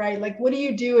that, right? Like, what do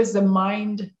you do as a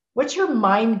mind? What's your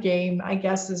mind game, I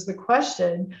guess, is the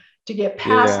question, to get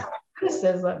past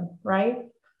criticism, right?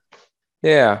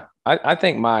 Yeah. I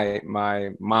think my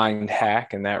mind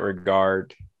hack in that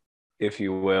regard, if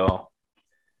you will,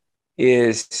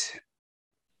 is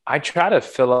I try to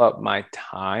fill up my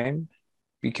time,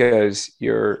 because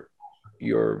your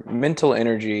mental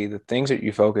energy, the things that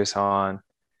you focus on,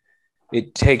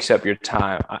 it takes up your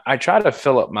time. I try to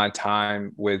fill up my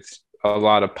time with a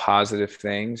lot of positive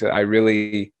things. I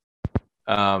literally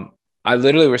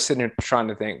was sitting here trying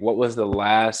to think, what was the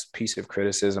last piece of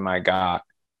criticism I got?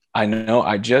 I know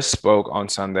I just spoke on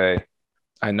Sunday.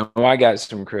 I know I got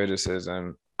some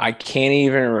criticism. I can't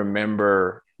even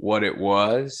remember what it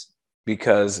was,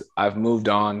 because I've moved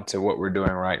on to what we're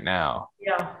doing right now.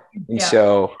 Yeah. And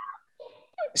so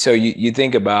you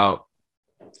think about,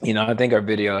 I think our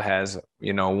video has,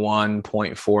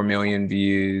 1.4 million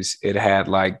views. It had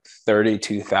like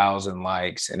 32,000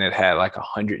 likes, and it had like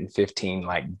 115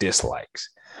 like dislikes.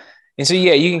 And so,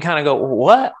 yeah, you can kind of go,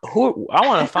 what? Who? I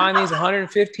want to find these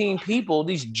 115 people,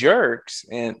 these jerks.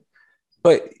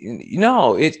 But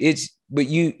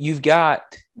you've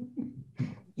got,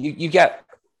 and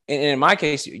in my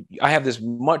case, I have this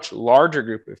much larger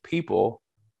group of people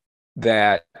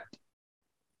that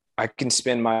I can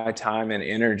spend my time and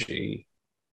energy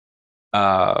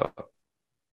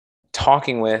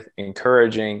talking with,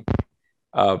 encouraging.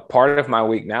 Part of my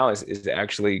week now is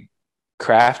actually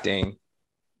crafting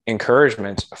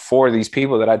encouragements for these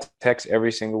people that I text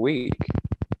every single week.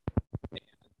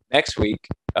 Next week,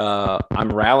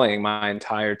 I'm rallying my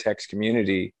entire text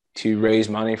community to raise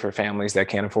money for families that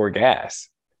can't afford gas.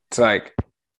 It's like,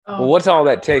 well, what's all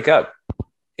that take up?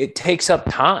 It takes up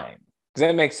time. Does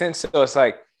that make sense? So it's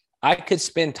like, I could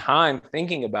spend time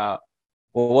thinking about,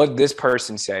 well, what did this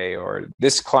person say? Or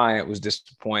this client was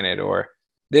disappointed, or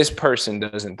this person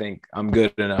doesn't think I'm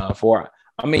good enough. Or,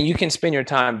 you can spend your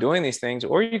time doing these things,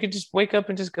 or you could just wake up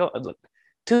and just go, look,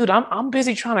 dude, I'm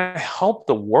busy trying to help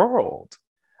the world.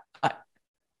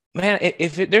 Man,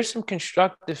 if there's some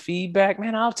constructive feedback,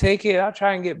 man, I'll take it. I'll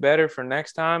try and get better for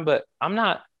next time, but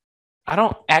I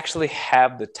don't actually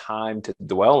have the time to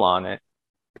dwell on it,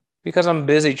 because I'm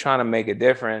busy trying to make a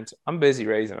difference. I'm busy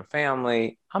raising a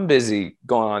family. I'm busy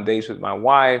going on dates with my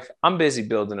wife. I'm busy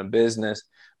building a business.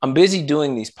 I'm busy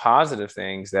doing these positive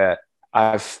things that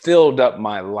I've filled up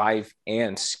my life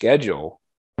and schedule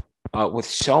with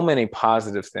so many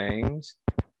positive things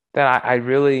that I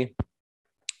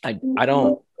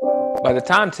don't, by the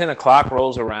time 10 o'clock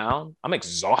rolls around, I'm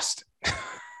exhausted.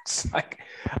 It's like,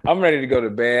 I'm ready to go to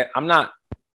bed. I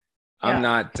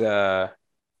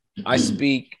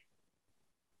speak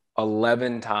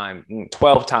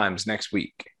 12 times next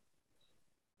week.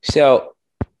 So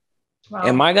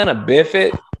am I going to biff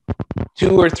it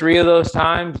 2 or 3 of those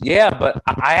times? Yeah, but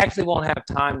I actually won't have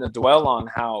time to dwell on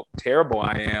how terrible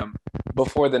I am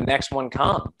before the next one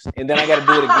comes. And then I got to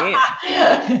do it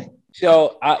again.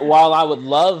 So while I would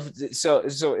love, so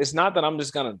it's not that I'm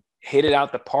just going to hit it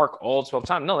out the park all 12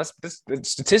 times. No, it's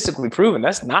statistically proven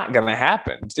that's not going to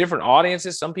happen. It's different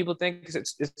audiences. Some people think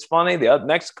it's funny. The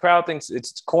next crowd thinks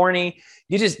it's corny.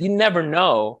 You never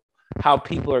know how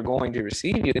people are going to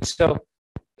receive you. And so,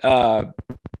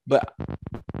 but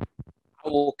I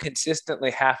will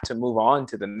consistently have to move on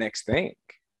to the next thing.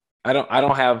 I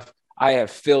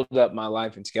have filled up my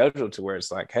life and schedule to where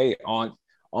it's like, hey, on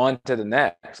to the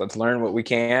next. Let's learn what we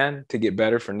can to get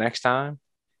better for next time.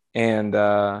 And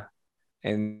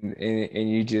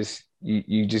you just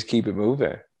keep it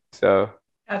moving. So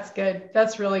that's good.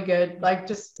 That's really good. Like,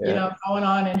 just, going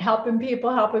on and helping people,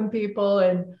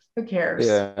 and who cares?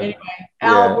 Yeah. Anyway,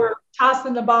 Al, we're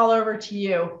tossing the ball over to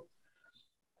you.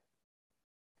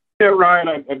 Yeah,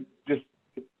 Ryan,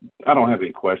 I don't have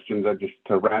any questions.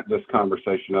 To wrap this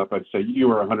conversation up, I'd say you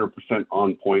were 100%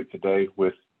 on point today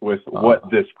with what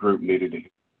this group needed to hear.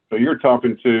 So you're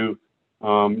talking to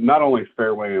not only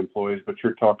Fairway employees, but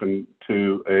you're talking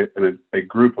to a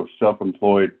group of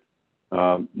self-employed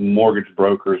mortgage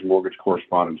brokers, mortgage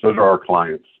correspondents. Those are our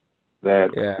clients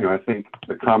that, I think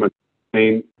the common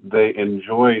theme, they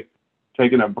enjoy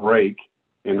taking a break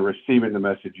and receiving the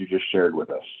message you just shared with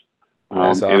us.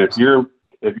 And if your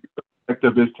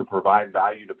objective is to provide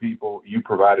value to people, you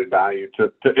provided value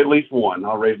to at least one.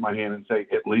 I'll raise my hand and say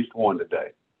at least one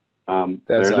today.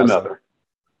 There's awesome. Another.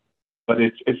 But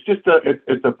it's just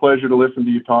a pleasure to listen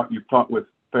to you talk. You've talked with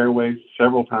Fairway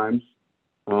several times,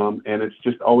 and it's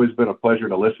just always been a pleasure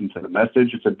to listen to the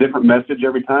message. It's a different message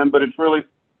every time, but it's really,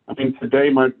 today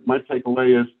my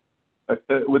takeaway is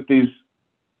with these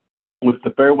with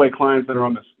the Fairway clients that are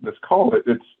on this call,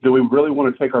 it's do we really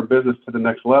want to take our business to the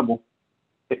next level?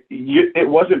 It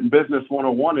wasn't business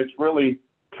 101. It's really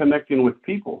connecting with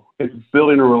people. It's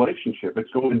building a relationship. It's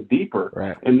going deeper.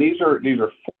 Right. And these are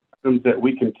forms that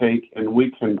we can take and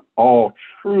we can all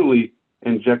truly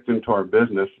inject into our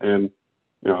business. And,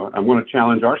 I'm going to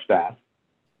challenge our staff,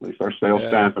 at least our sales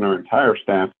staff and our entire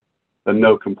staff, the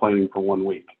no complaining for 1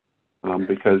 week.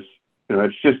 Because,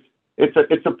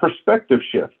 it's a perspective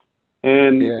shift.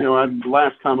 And,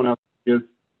 last comment is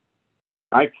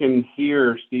I can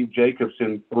hear Steve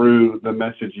Jacobson through the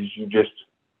messages you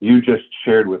just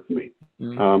shared with me,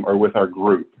 or with our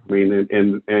group. I mean,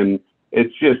 and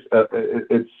it's just,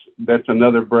 that's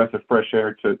another breath of fresh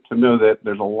air to know that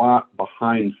there's a lot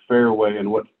behind Fairway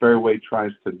and what Fairway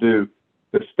tries to do.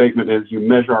 The statement is you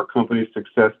measure our company's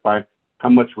success by how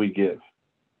much we give.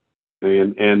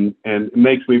 And it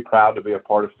makes me proud to be a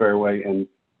part of Fairway. And,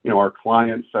 our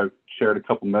clients, I've shared a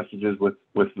couple messages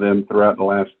with them throughout the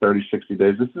last 30, 60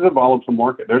 days. This is a volatile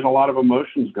market. There's a lot of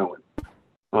emotions going.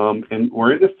 And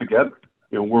we're in this together.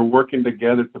 We're working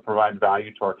together to provide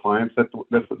value to our clients. That's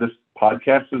what this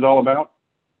podcast is all about.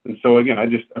 And so, again, I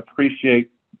just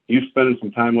appreciate you spending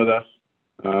some time with us.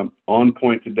 On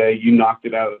point today. You knocked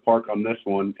it out of the park on this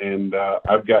one. And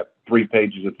I've got 3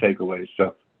 pages of takeaways.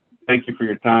 So thank you for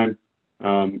your time.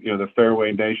 The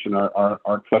Fairway Nation,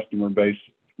 our customer base,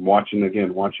 watching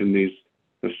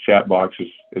this chat box,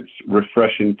 it's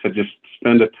refreshing to just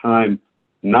spend a time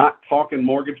not talking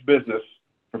mortgage business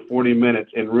for 40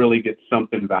 minutes and really get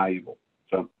something valuable.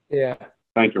 So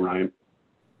thank you, Ryan.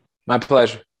 My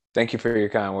pleasure. Thank you for your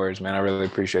kind words, man. I really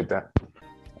appreciate that.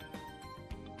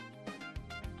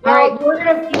 All right, we're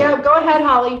gonna go ahead,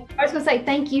 Holly. I was gonna say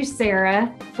thank you,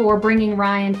 Sarah, for bringing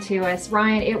Ryan to us.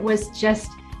 Ryan, it was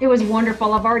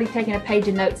wonderful. I've already taken a page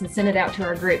of notes and sent it out to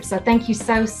our group. So thank you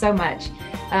so much.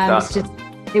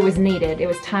 It was needed. It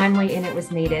was timely and it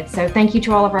was needed. So thank you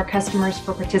to all of our customers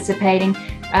for participating.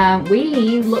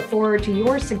 We look forward to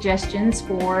your suggestions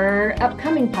for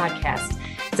upcoming podcasts.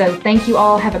 So thank you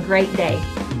all. Have a great day.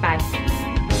 Bye.